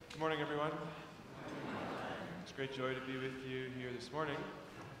morning, everyone. It's a great joy to be with you here this morning.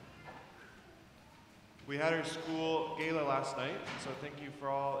 We had our school gala last night, so thank you for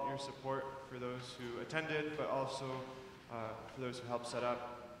all your support for those who attended, but also for those who helped set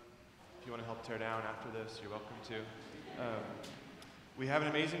up. If you want to help tear down after this, you're welcome to. We have an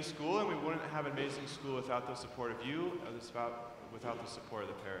amazing school, and we wouldn't have an amazing school without the support of you, without the support of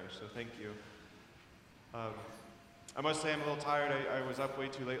the parish, so thank you. I must say I'm a little tired. I was up way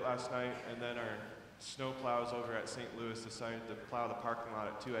too late last night, and then our snow plows over at St. Louis decided to plow the parking lot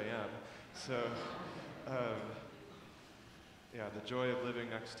at 2 a.m. So, yeah, the joy of living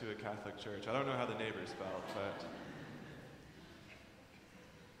next to a Catholic church. I don't know how the neighbors felt, but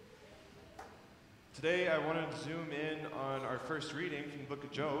today I want to zoom in on our first reading from the book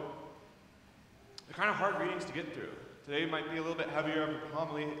of Job. They're kind of hard readings to get through. Today might be a little bit heavier of a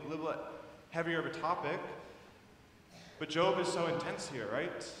homily, a little bit heavier of a topic, but Job is so intense here,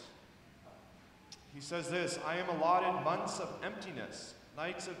 right? He says this, "I am allotted months of emptiness.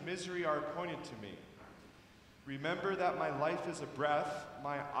 Nights of misery are appointed to me. Remember that my life is a breath.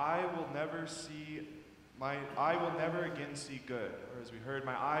 My eye will never again see good." Or as we heard,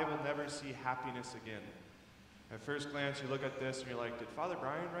 my eye will never see happiness again. At first glance, you look at this and you're like, did Father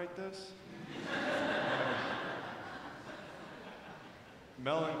Brian write this?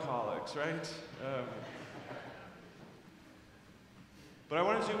 Melancholics, right? But I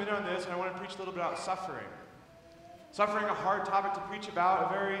want to zoom in on this, and I want to preach a little bit about suffering. Suffering, a hard topic to preach about,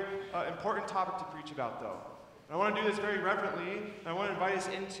 a very important topic to preach about, though. And I want to do this very reverently, and I want to invite us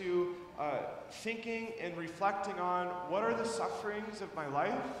into thinking and reflecting on what are the sufferings of my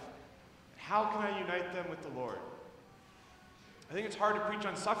life, and how can I unite them with the Lord? I think it's hard to preach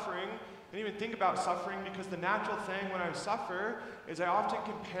on suffering and even think about suffering because the natural thing when I suffer is I often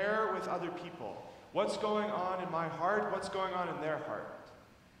compare with other people. What's going on in my heart? What's going on in their heart?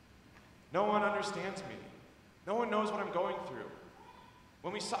 No one understands me. No one knows what I'm going through.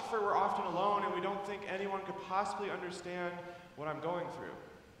 When we suffer, we're often alone and we don't think anyone could possibly understand what I'm going through.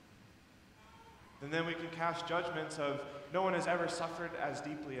 And then we can cast judgments of no one has ever suffered as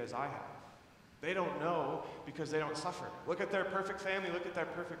deeply as I have. They don't know because they don't suffer. Look at their perfect family, look at their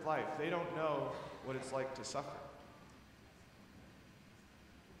perfect life. They don't know what it's like to suffer.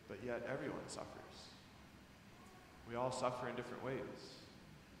 But yet everyone suffers. We all suffer in different ways.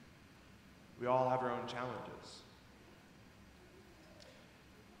 We all have our own challenges.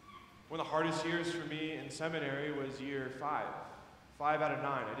 One of the hardest years for me in seminary was year 5. 5 out of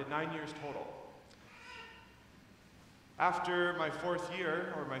 9. I did 9 years total. After my 4th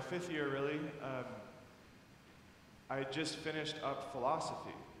year, or my 5th year really, I had just finished up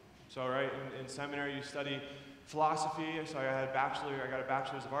philosophy. So right, in seminary you study philosophy, so I got a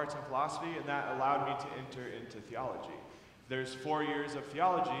bachelor's of arts in philosophy, and that allowed me to enter into theology. There's 4 years of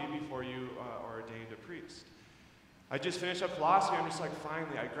theology before you are ordained a priest. I just finished up philosophy, I'm just like,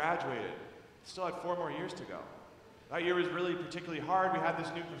 finally, I graduated. Still had 4 more years to go. That year was really particularly hard. We had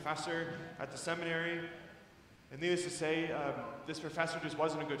this new professor at the seminary, and needless to say, this professor just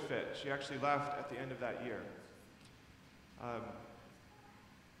wasn't a good fit. She actually left at the end of that year.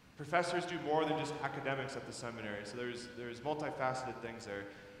 Professors do more than just academics at the seminary, so there's multifaceted things there.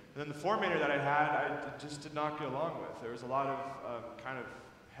 And then the formator that I had, I just did not get along with. There was a lot of kind of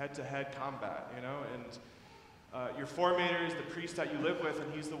head-to-head combat, you know, and your formator is the priest that you live with,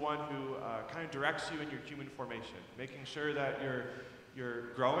 and he's the one who kind of directs you in your human formation, making sure that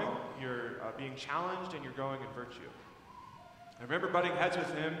you're growing, you're being challenged, and you're growing in virtue. I remember butting heads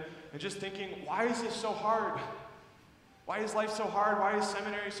with him and just thinking, why is this so hard? Why is life so hard? Why is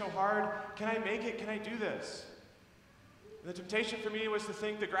seminary so hard? Can I make it? Can I do this? And the temptation for me was to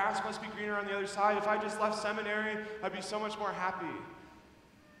think the grass must be greener on the other side. If I just left seminary, I'd be so much more happy.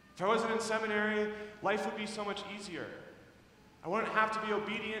 If I wasn't in seminary, life would be so much easier. I wouldn't have to be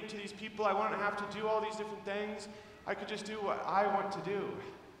obedient to these people. I wouldn't have to do all these different things. I could just do what I want to do.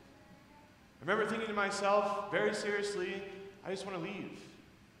 I remember thinking to myself, very seriously, I just want to leave.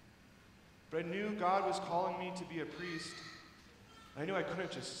 But I knew God was calling me to be a priest. I knew I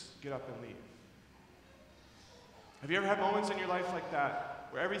couldn't just get up and leave. Have you ever had moments in your life like that,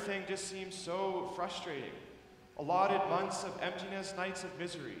 where everything just seems so frustrating? Allotted months of emptiness, nights of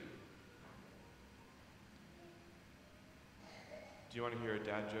misery. Do you want to hear a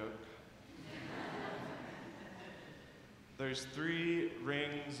dad joke? There's 3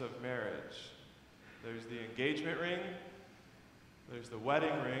 rings of marriage. There's the engagement ring, there's the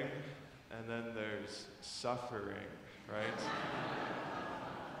wedding ring, and then there's suffering, right?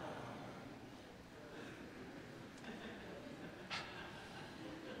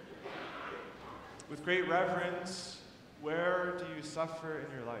 With great reverence, Where do you suffer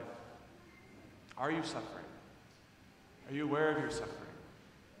in your life? Are you suffering? Are you aware of your suffering?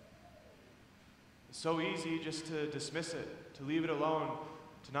 It's so easy just to dismiss it, to leave it alone,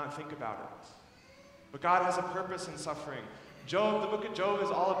 to not think about it. But God has a purpose in suffering. Job, the book of Job is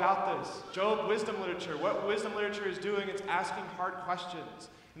all about this. Job, wisdom literature. What wisdom literature is doing, it's asking hard questions.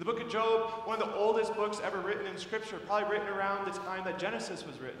 In the book of Job, one of the oldest books ever written in Scripture, probably written around the time that Genesis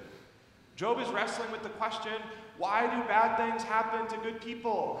was written. Job is wrestling with the question, why do bad things happen to good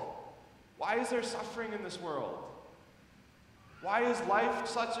people? Why is there suffering in this world? Why is life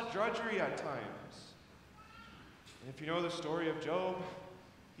such a drudgery at times? And if you know the story of Job,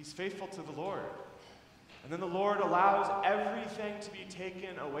 he's faithful to the Lord. And then the Lord allows everything to be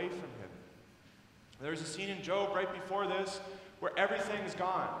taken away from him. There's a scene in Job right before this where everything's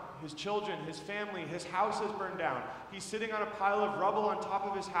gone. His children, his family, his house is burned down. He's sitting on a pile of rubble on top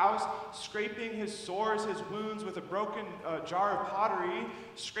of his house, scraping his sores, his wounds with a broken jar of pottery,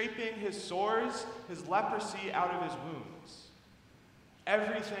 scraping his sores, his leprosy out of his wounds.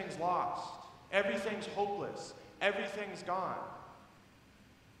 Everything's lost. Everything's hopeless. Everything's gone.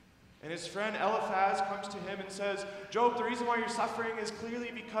 And his friend Eliphaz comes to him and says, Job, the reason why you're suffering is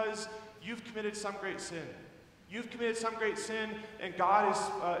clearly because you've committed some great sin. You've committed some great sin, and God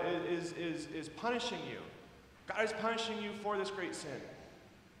is punishing you. God is punishing you for this great sin.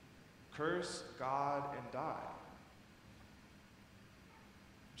 Curse God and die.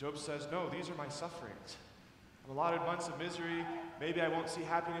 Job says, no, these are my sufferings. I'm allotted months of misery. Maybe I won't see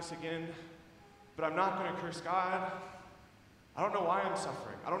happiness again, but I'm not going to curse God. I don't know why I'm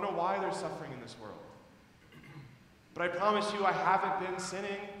suffering. I don't know why there's suffering in this world. But I promise you, I haven't been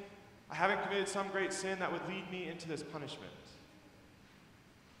sinning. I haven't committed some great sin that would lead me into this punishment.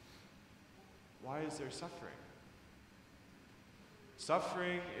 Why is there suffering?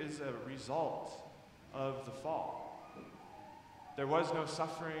 Suffering is a result of the fall. There was no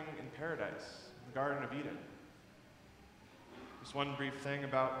suffering in paradise, in the Garden of Eden. Just one brief thing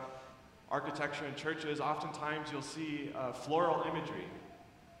about architecture in churches. Oftentimes you'll see floral imagery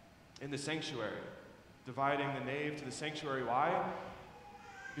in the sanctuary, dividing the nave to the sanctuary. Why?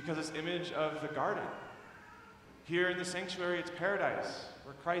 Because it's image of the garden. Here in the sanctuary, it's paradise,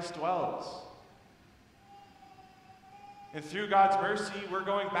 where Christ dwells. And through God's mercy, we're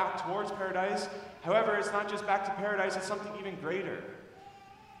going back towards paradise. However, it's not just back to paradise, it's something even greater.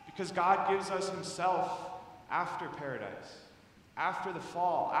 Because God gives us himself after paradise. After the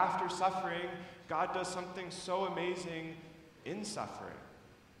fall, after suffering, God does something so amazing in suffering.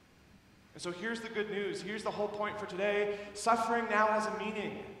 And so here's the good news. Here's the whole point for today. Suffering now has a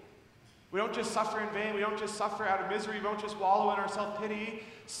meaning. We don't just suffer in vain. We don't just suffer out of misery. We don't just wallow in our self-pity.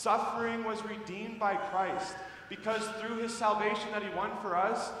 Suffering was redeemed by Christ. Because through his salvation that he won for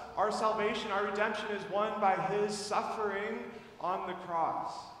us, our salvation, our redemption is won by his suffering on the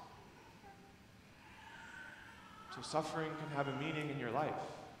cross. So suffering can have a meaning in your life.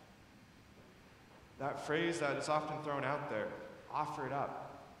 That phrase that is often thrown out there, offer it up.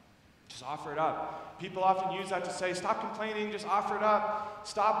 Just offer it up. People often use that to say, stop complaining, just offer it up.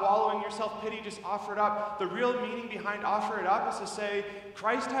 Stop wallowing in your self-pity, just offer it up. The real meaning behind offer it up is to say,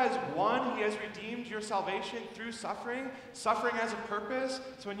 Christ has won, he has redeemed your salvation through suffering. Suffering has a purpose.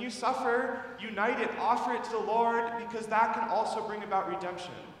 So when you suffer, unite it, offer it to the Lord, because that can also bring about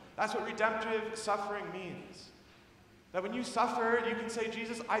redemption. That's what redemptive suffering means. That when you suffer, you can say,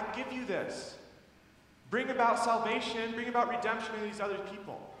 Jesus, I give you this. Bring about salvation, bring about redemption in these other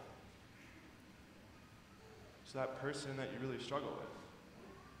people. So that person that you really struggle with.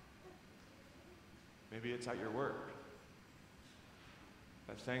 Maybe it's at your work.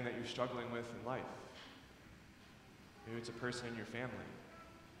 That thing that you're struggling with in life. Maybe it's a person in your family.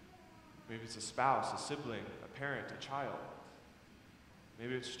 Maybe it's a spouse, a sibling, a parent, a child.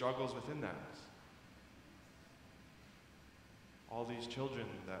 Maybe it's struggles within that. All these children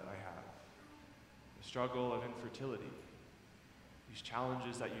that I have. The struggle of infertility. These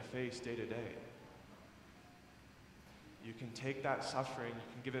challenges that you face day to day. You can take that suffering,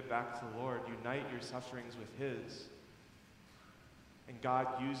 you can give it back to the Lord, unite your sufferings with his, and God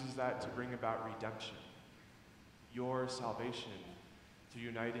uses that to bring about redemption, your salvation, through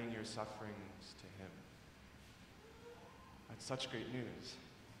uniting your sufferings to him. That's such great news,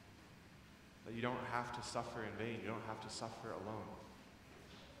 that you don't have to suffer in vain, you don't have to suffer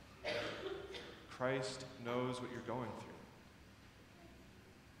alone. Christ knows what you're going through.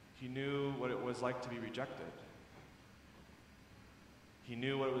 He knew what it was like to be rejected. He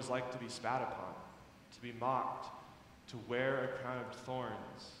knew what it was like to be spat upon, to be mocked, to wear a crown of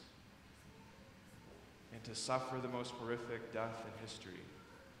thorns, and to suffer the most horrific death in history.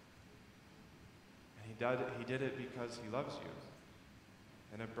 And he did it because he loves you,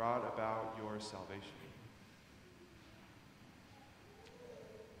 and it brought about your salvation.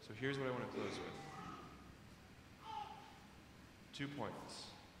 So here's what I want to close with. 2 points.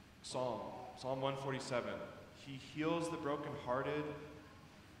 Psalm 147. He heals the brokenhearted.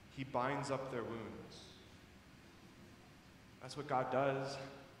 He binds up their wounds. That's what God does.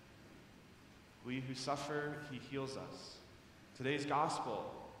 We who suffer, he heals us. Today's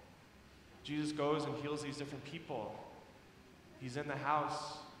gospel, Jesus goes and heals these different people. He's in the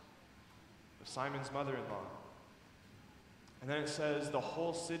house of Simon's mother-in-law. And then it says the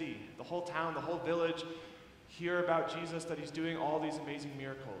whole city, the whole town, the whole village hear about Jesus, that he's doing all these amazing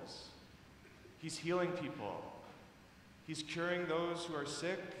miracles. He's healing people. He's curing those who are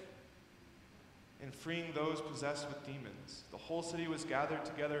sick and freeing those possessed with demons. The whole city was gathered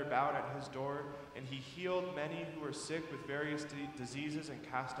together about at his door, and he healed many who were sick with various diseases and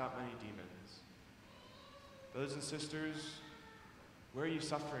cast out many demons. Brothers and sisters, where are you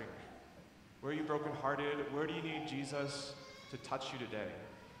suffering? Where are you brokenhearted? Where do you need Jesus to touch you today?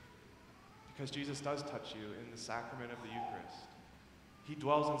 Because Jesus does touch you in the sacrament of the Eucharist. He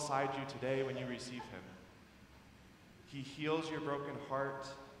dwells inside you today when you receive him. He heals your broken heart.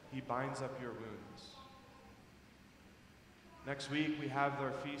 He binds up your wounds. Next week, we have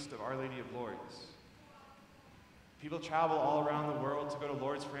our feast of Our Lady of Lourdes. People travel all around the world to go to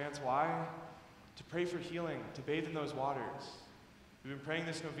Lourdes, France. Why? To pray for healing, to bathe in those waters. We've been praying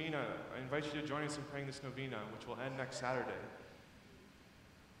this novena. I invite you to join us in praying this novena, which will end next Saturday.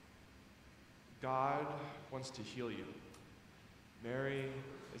 God wants to heal you. Mary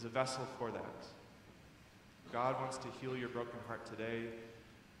is a vessel for that. God wants to heal your broken heart today.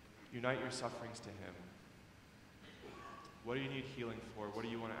 Unite your sufferings to him. What do you need healing for? What do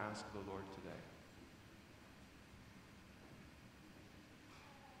you want to ask the Lord today?